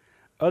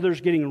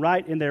 others getting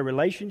right in their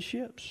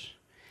relationships.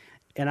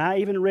 And I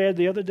even read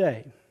the other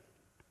day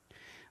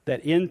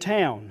that in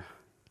town,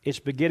 it's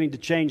beginning to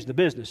change the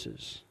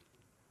businesses.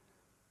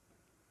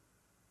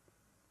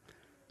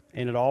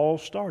 And it all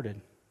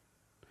started,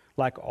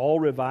 like all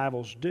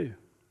revivals do,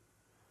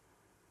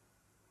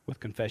 with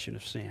confession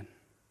of sin,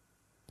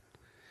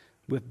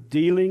 with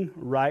dealing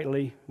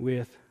rightly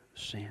with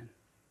sin.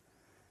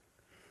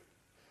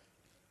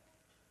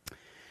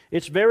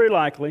 It's very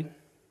likely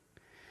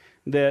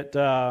that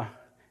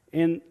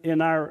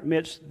in our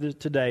midst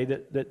today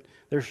that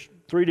there's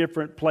three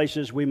different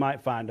places we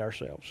might find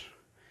ourselves.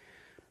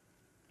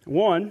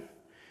 One,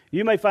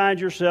 you may find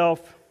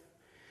yourself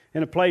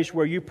in a place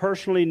where you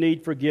personally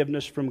need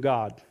forgiveness from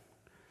God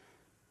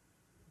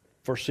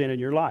for sin in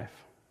your life.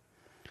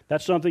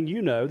 That's something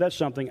you know. That's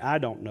something I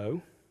don't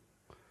know.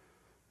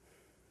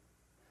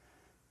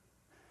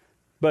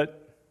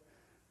 But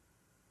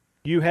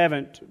you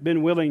haven't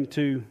been willing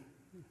to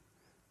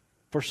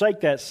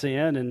forsake that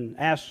sin and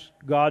ask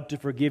God to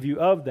forgive you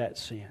of that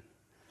sin.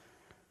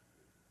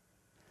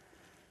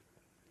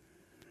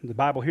 The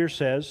Bible here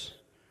says,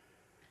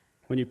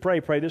 when you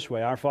pray, pray this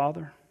way: Our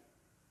Father,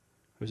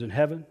 who's in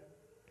heaven,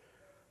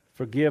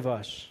 forgive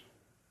us.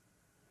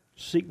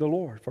 Seek the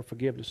Lord for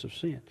forgiveness of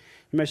sin.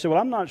 You may say, well,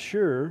 I'm not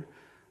sure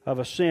of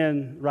a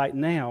sin right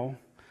now.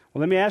 Well,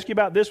 let me ask you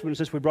about this one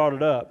since we brought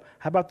it up.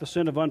 How about the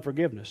sin of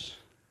unforgiveness?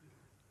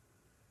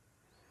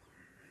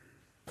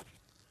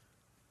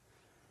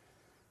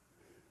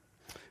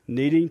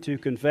 Needing to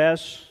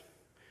confess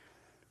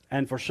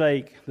and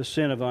forsake the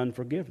sin of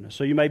unforgiveness.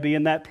 So you may be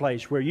in that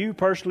place where you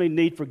personally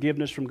need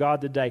forgiveness from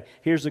God today.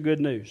 Here's the good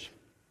news.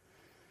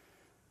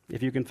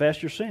 If you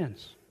confess your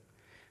sins,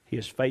 He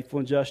is faithful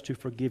and just to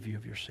forgive you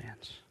of your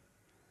sins,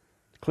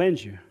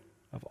 cleanse you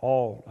of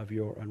all of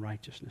your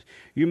unrighteousness.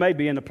 You may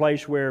be in a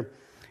place where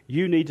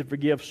you need to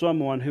forgive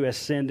someone who has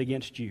sinned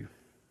against you.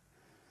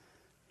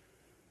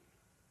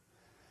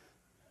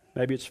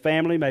 Maybe it's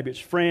family, maybe it's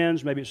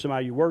friends, maybe it's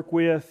somebody you work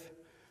with.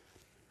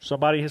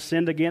 Somebody has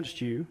sinned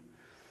against you.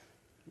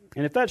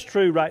 And if that's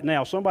true right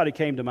now, somebody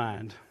came to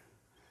mind.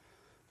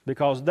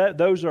 Because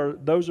those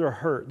are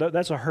hurt.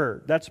 That's a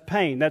hurt. That's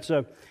pain.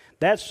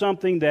 That's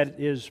something that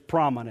is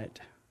prominent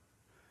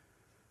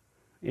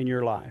in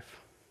your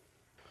life.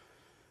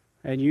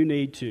 And you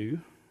need to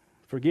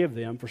forgive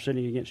them for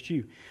sinning against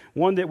you.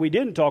 One that we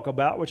didn't talk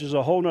about, which is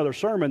a whole other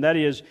sermon, that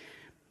is,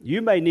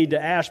 you may need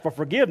to ask for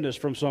forgiveness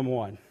from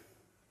someone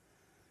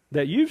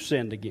that you've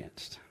sinned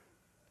against.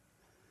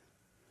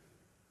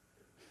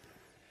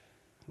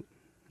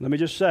 Let me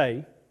just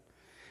say,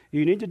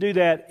 you need to do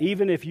that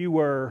even if you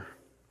were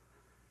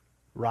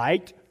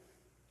right.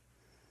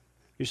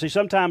 You see,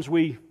 sometimes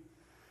we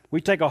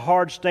take a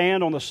hard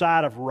stand on the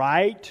side of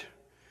right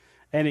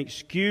and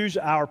excuse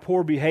our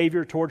poor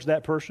behavior towards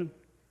that person.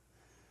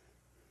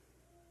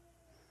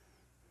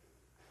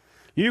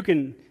 You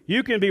can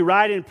be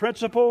right in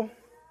principle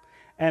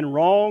and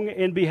wrong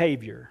in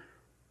behavior.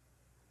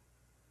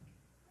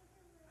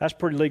 That's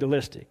pretty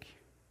legalistic.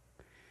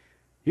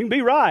 You can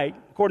be right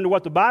according to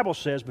what the Bible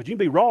says, but you can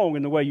be wrong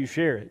in the way you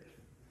share it.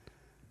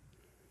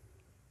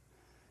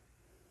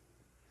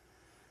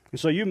 And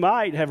so you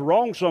might have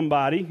wronged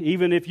somebody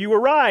even if you were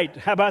right.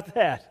 How about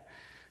that?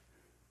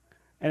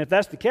 And if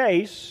that's the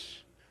case,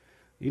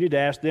 you need to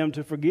ask them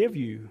to forgive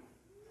you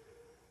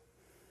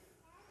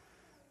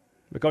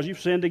because you've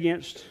sinned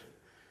against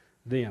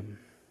them.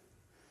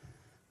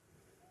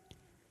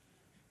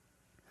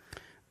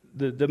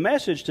 The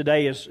message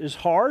today is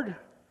hard,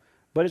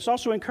 but it's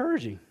also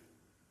encouraging.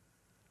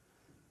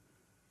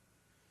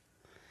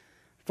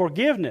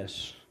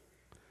 Forgiveness,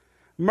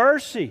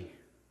 mercy,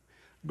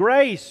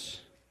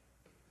 grace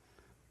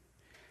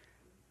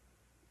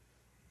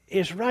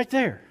is right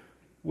there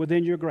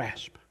within your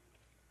grasp.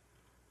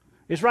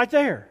 It's right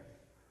there.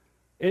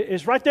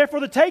 It's right there for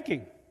the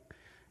taking.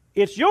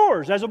 It's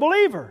yours as a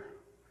believer.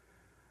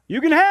 You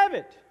can have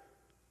it.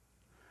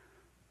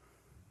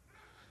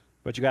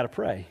 But you got to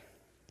pray.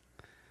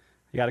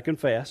 You got to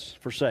confess,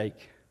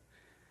 forsake,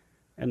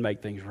 and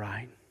make things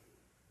right.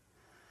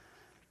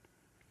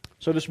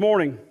 So this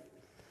morning,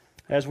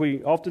 as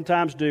we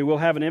oftentimes do, we'll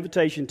have an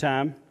invitation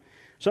time.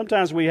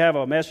 Sometimes we have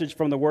a message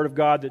from the Word of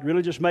God that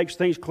really just makes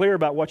things clear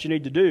about what you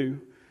need to do.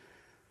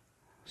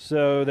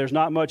 So there's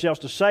not much else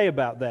to say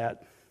about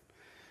that.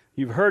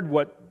 You've heard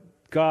what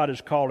God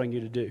is calling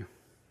you to do.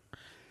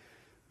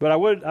 But I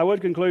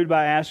would conclude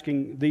by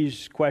asking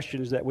these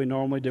questions that we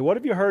normally do. What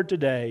have you heard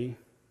today?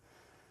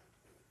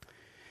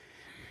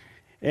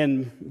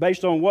 And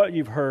based on what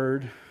you've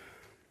heard,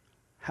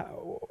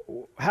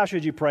 how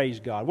should you praise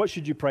God? What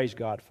should you praise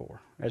God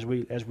for as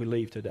we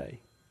leave today?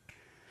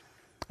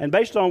 And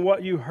based on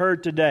what you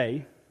heard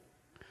today,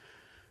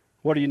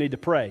 what do you need to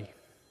pray?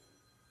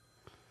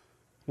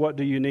 What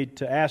do you need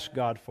to ask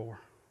God for?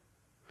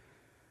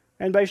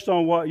 And based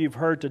on what you've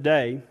heard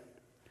today,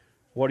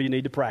 what do you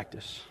need to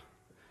practice?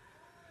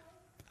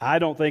 I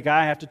don't think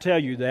I have to tell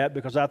you that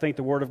because I think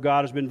the Word of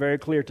God has been very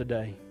clear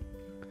today.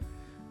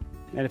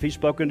 And if He's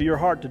spoken to your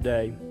heart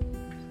today,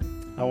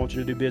 I want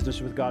you to do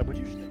business with God. Would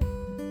you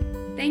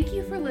stand? Thank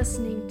you for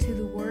listening to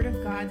the Word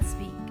of God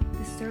Speak,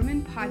 the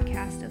sermon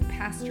podcast of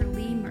Pastor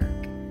Lee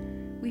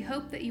Merck. We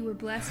hope that you were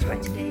blessed by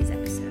today's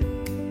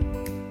episode.